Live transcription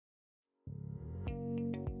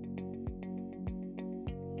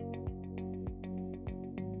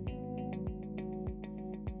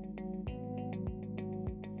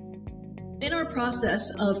In our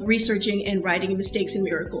process of researching and writing Mistakes and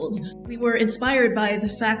Miracles, we were inspired by the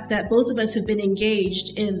fact that both of us have been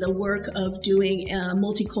engaged in the work of doing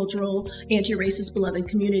multicultural, anti-racist, beloved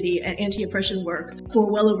community and anti-oppression work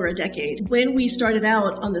for well over a decade. When we started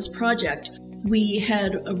out on this project, we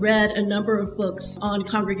had read a number of books on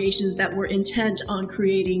congregations that were intent on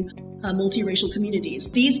creating multiracial communities.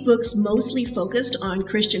 These books mostly focused on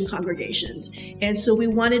Christian congregations. And so we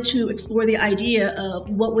wanted to explore the idea of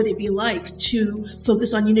what would it be like to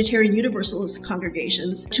focus on Unitarian Universalist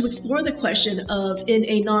congregations, to explore the question of, in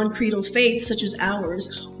a non-creedal faith such as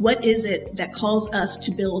ours, what is it that calls us to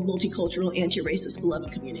build multicultural, anti-racist,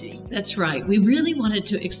 beloved community? That's right. We really wanted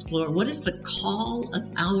to explore what is the call of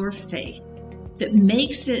our faith that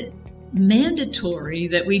makes it mandatory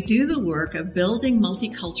that we do the work of building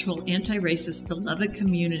multicultural, anti-racist, beloved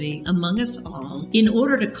community among us all in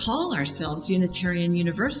order to call ourselves Unitarian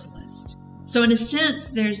Universalist. So in a sense,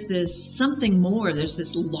 there's this something more, there's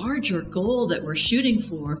this larger goal that we're shooting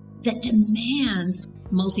for that demands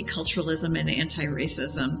multiculturalism and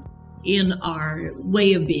anti-racism in our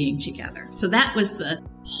way of being together. So that was the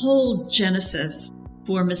whole genesis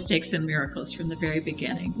for Mistakes and Miracles from the very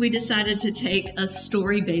beginning. We decided to take a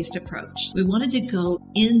story-based approach. We wanted to go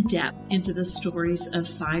in depth into the stories of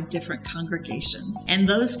 5 different congregations. And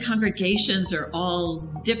those congregations are all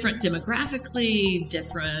different demographically,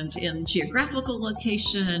 different in geographical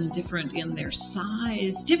location, different in their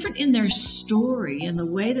size, different in their story and the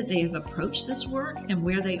way that they have approached this work and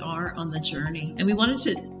where they are on the journey. And we wanted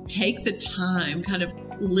to take the time, kind of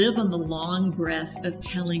live on the long breath of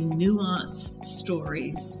telling nuanced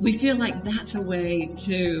stories. We feel like that's a way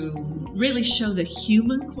to really show the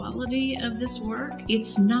human quality of this work.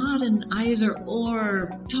 It's not an either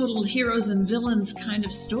or total heroes and villains kind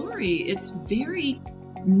of story. It's very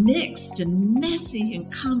mixed and messy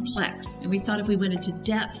and complex. And we thought if we went into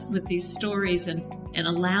depth with these stories and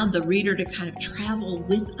allowed the reader to kind of travel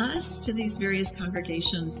with us to these various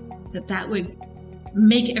congregations, that would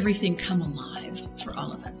make everything come alive for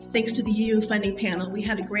all of us. Thanks to the UU funding panel, we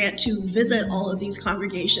had a grant to visit all of these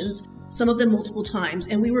congregations, some of them multiple times,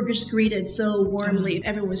 and we were just greeted so warmly.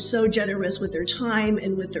 Everyone was so generous with their time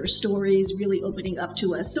and with their stories, really opening up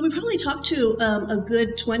to us. So we probably talked to a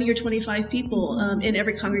good 20 or 25 people in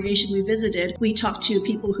every congregation we visited. We talked to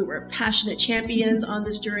people who were passionate champions on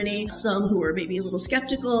this journey, some who were maybe a little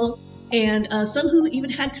skeptical, and some who even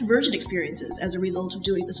had conversion experiences as a result of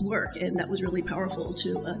doing this work. And that was really powerful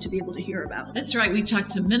to be able to hear about. That's right. We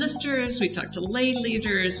talked to ministers, we talked to lay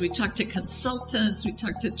leaders, we talked to consultants, we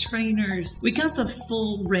talked to trainers. We got the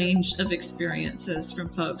full range of experiences from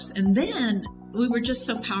folks. And then we were just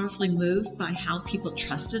so powerfully moved by how people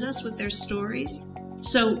trusted us with their stories.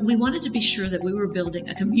 So we wanted to be sure that we were building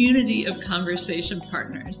a community of conversation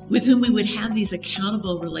partners with whom we would have these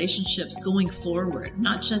accountable relationships going forward,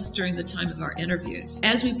 not just during the time of our interviews.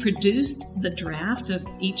 As we produced the draft of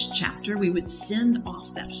each chapter, we would send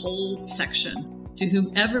off that whole section to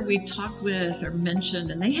whomever we talked with or mentioned,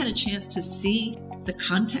 and they had a chance to see the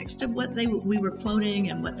context of what we were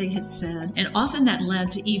quoting and what they had said. And often that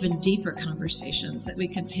led to even deeper conversations that we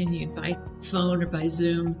continued by phone or by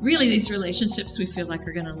Zoom. Really, these relationships we feel like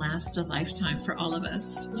are going to last a lifetime for all of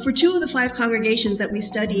us. For 2 of the 5 congregations that we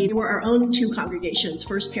studied were our own 2 congregations,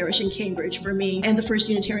 First Parish in Cambridge for me, and the First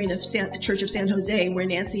Unitarian of Church of San Jose, where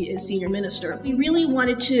Nancy is senior minister. We really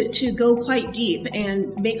wanted to go quite deep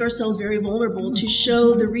and make ourselves very vulnerable to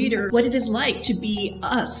show the reader what it is like to be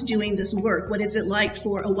us doing this work. What is it like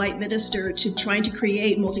for a white minister to trying to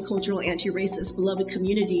create multicultural, anti-racist, beloved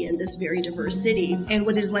community in this very diverse city, and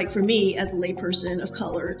what it is like for me as a layperson of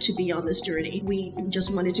color to be on this journey. We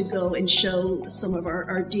just wanted to go and show some of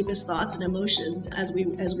our deepest thoughts and emotions as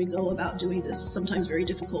we go about doing this sometimes very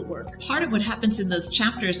difficult work. Part of what happens in those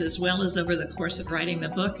chapters, as well as over the course of writing the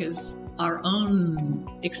book, is our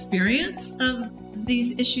own experience of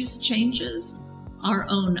these issues changes. Our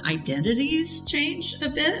own identities change a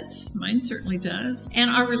bit. Mine certainly does.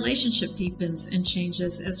 And our relationship deepens and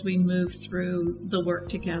changes as we move through the work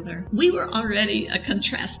together. We were already a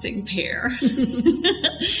contrasting pair.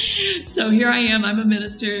 So here I am. I'm a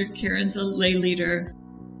minister. Karin's a lay leader.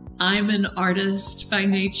 I'm an artist by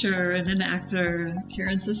nature and an actor.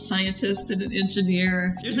 Karin's a scientist and an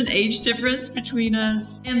engineer. There's an age difference between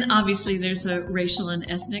us. And obviously there's a racial and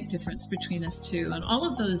ethnic difference between us too. And all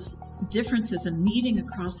of those differences and meeting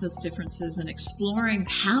across those differences and exploring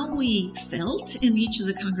how we felt in each of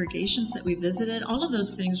the congregations that we visited, all of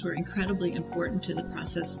those things were incredibly important to the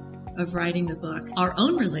process of writing the book, our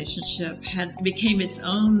own relationship became its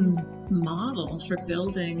own model for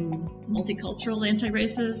building multicultural,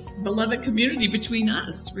 anti-racist, beloved community between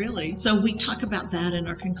us, really. So we talk about that in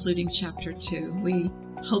our concluding chapter 2. We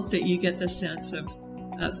hope that you get the sense of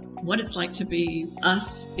what it's like to be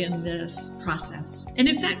us in this process. And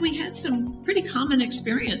in fact, we had some pretty common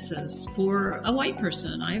experiences for a white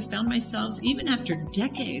person. I have found myself, even after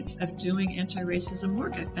decades of doing anti-racism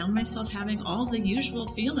work, I found myself having all the usual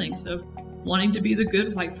feelings of wanting to be the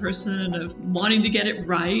good white person, of wanting to get it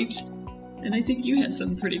right. And I think you had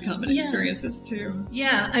some pretty common experiences too.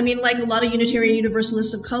 Yeah, I mean, like a lot of Unitarian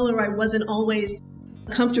Universalists of color, I wasn't always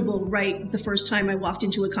comfortable right the first time I walked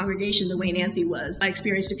into a congregation the way Nancy was. I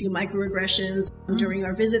experienced a few microaggressions during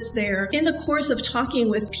our visits there. In the course of talking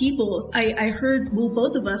with people, I heard, well,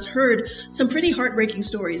 both of us heard some pretty heartbreaking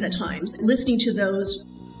stories at times. Listening to those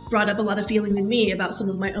brought up a lot of feelings in me about some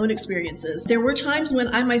of my own experiences. There were times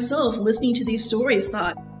when I myself, listening to these stories,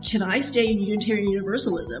 thought, can I stay in Unitarian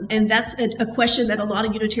Universalism? And that's a question that a lot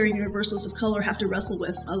of Unitarian Universalists of color have to wrestle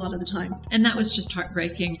with a lot of the time. And that was just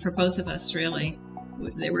heartbreaking for both of us, really.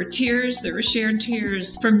 There were tears, there were shared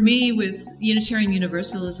tears. For me, with Unitarian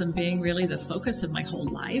Universalism being really the focus of my whole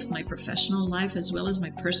life, my professional life as well as my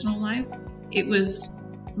personal life, it was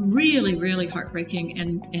really, really heartbreaking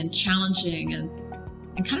and challenging and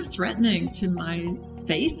kind of threatening to my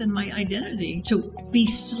faith and my identity to be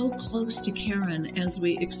so close to Karin as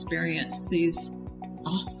we experienced these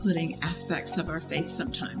off-putting aspects of our faith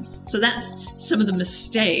sometimes. So that's some of the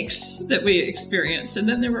mistakes that we experienced. And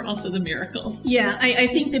then there were also the miracles. Yeah, I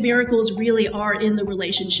think the miracles really are in the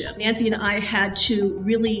relationship. Nancy and I had to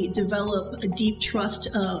really develop a deep trust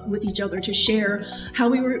with each other to share how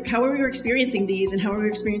we were experiencing these and how we were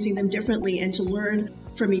experiencing them differently, and to learn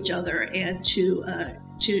from each other and to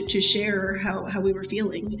share how we were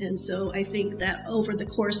feeling. And so I think that over the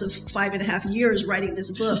course of 5.5 years writing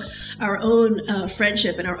this book, our own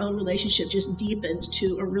friendship and our own relationship just deepened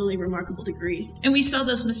to a really remarkable degree. And we saw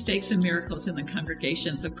those mistakes and miracles in the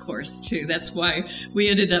congregations, of course, too. That's why we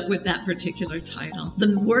ended up with that particular title.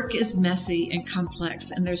 The work is messy and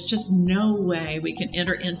complex, and there's just no way we can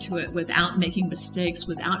enter into it without making mistakes,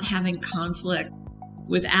 without having conflict,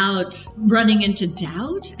 without running into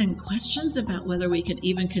doubt and questions about whether we can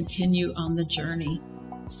even continue on the journey.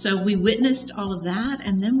 So we witnessed all of that,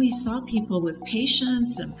 and then we saw people with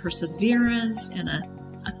patience and perseverance and a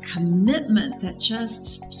commitment that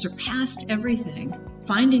just surpassed everything,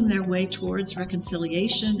 finding their way towards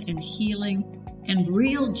reconciliation and healing and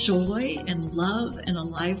real joy and love and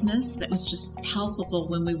aliveness that was just palpable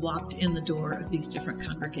when we walked in the door of these different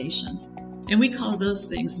congregations. And we call those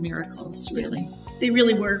things miracles, really. They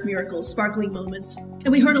really were miracles, sparkling moments. And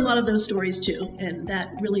we heard a lot of those stories too. And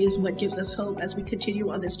that really is what gives us hope as we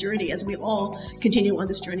continue on this journey, as we all continue on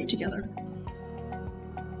this journey together.